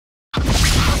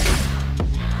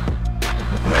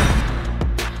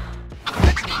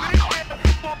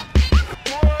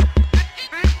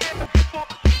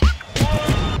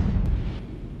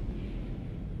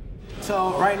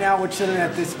So right now we're chilling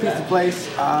at this pizza place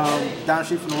down the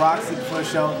street from the Roxy before the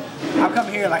show. I'll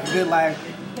come here like a good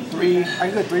three,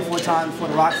 4 times before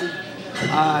the Roxy.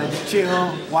 Just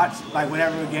chill, watch like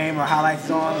whatever game or highlights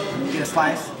is on, get a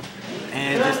slice,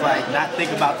 and just like not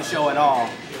think about the show at all.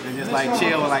 And just like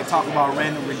chill and like talk about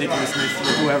random ridiculousness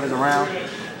with whoever's around.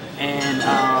 And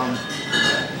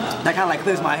that kind of like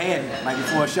clears my head like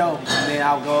before a show. And then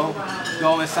I'll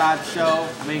go inside the show,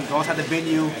 go inside the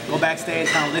venue, go backstage,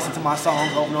 kind of listen to my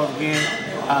songs over and over again,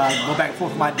 go back and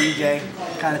forth with my DJ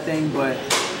kind of thing. But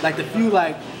like the few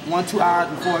 1-2 hours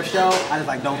before a show, I just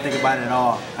like don't think about it at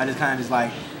all. I just kind of just like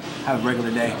have a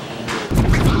regular day.